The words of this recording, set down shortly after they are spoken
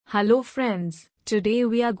Hello friends, today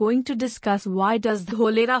we are going to discuss why does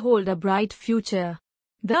Dholera hold a bright future.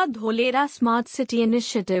 The Dholera Smart City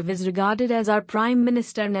Initiative is regarded as our Prime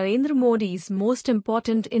Minister Narendra Modi's most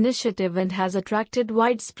important initiative and has attracted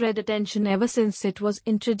widespread attention ever since it was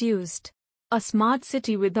introduced. A smart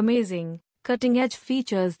city with amazing, cutting-edge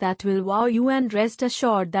features that will wow you, and rest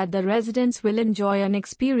assured that the residents will enjoy an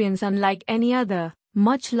experience unlike any other,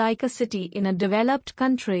 much like a city in a developed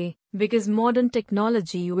country, because modern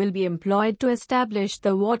technology will be employed to establish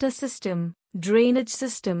the water system, drainage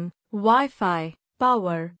system, Wi-Fi,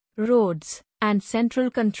 power, roads, and central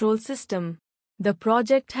control system. The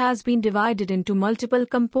project has been divided into multiple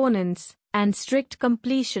components, and strict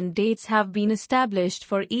completion dates have been established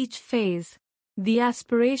for each phase. The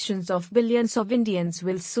aspirations of billions of Indians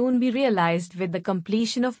will soon be realized with the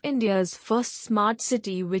completion of India's first smart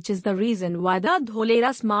city, which is the reason why the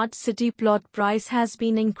Dholera Smart City plot price has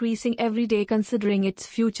been increasing every day considering its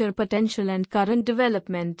future potential and current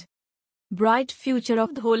development. Bright future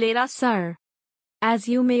of Dholera Sir. As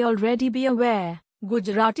you may already be aware,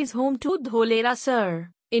 Gujarat is home to Dholera Sir,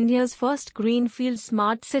 India's first greenfield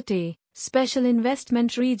smart city, special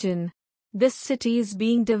investment region. This city is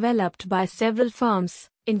being developed by several firms,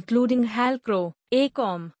 including Halcro,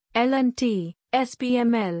 Acom, L&T,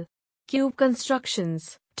 SPML, Cube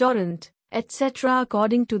Constructions, Torrent, etc.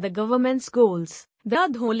 According to the government's goals, the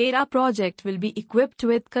Dholera project will be equipped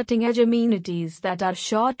with cutting-edge amenities that are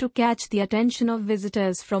sure to catch the attention of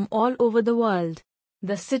visitors from all over the world.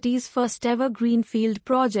 The city's first ever greenfield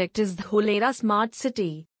project is Dholera Smart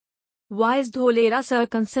City. Why is Dholera Sir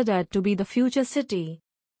considered to be the future city?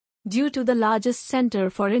 Due to the largest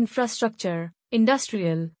center for infrastructure,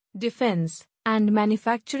 industrial, defense, and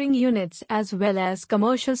manufacturing units, as well as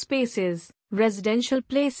commercial spaces, residential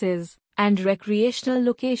places, and recreational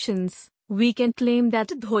locations, we can claim that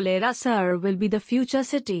Dholera Sir will be the future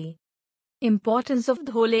city. Importance of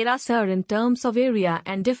Dholera Sir in terms of area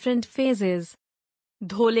and different phases.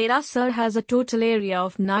 Dholera Sir has a total area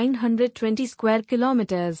of 920 square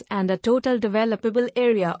kilometers and a total developable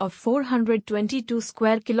area of 422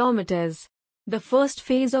 square kilometers. The first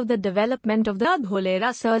phase of the development of the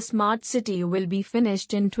Dholera Sir Smart City will be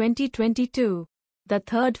finished in 2022. The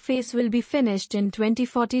third phase will be finished in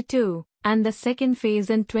 2042, and the second phase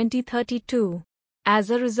in 2032. As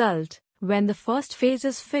a result, when the first phase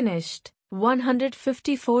is finished,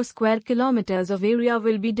 154 square kilometers of area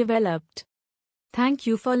will be developed. Thank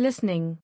you for listening.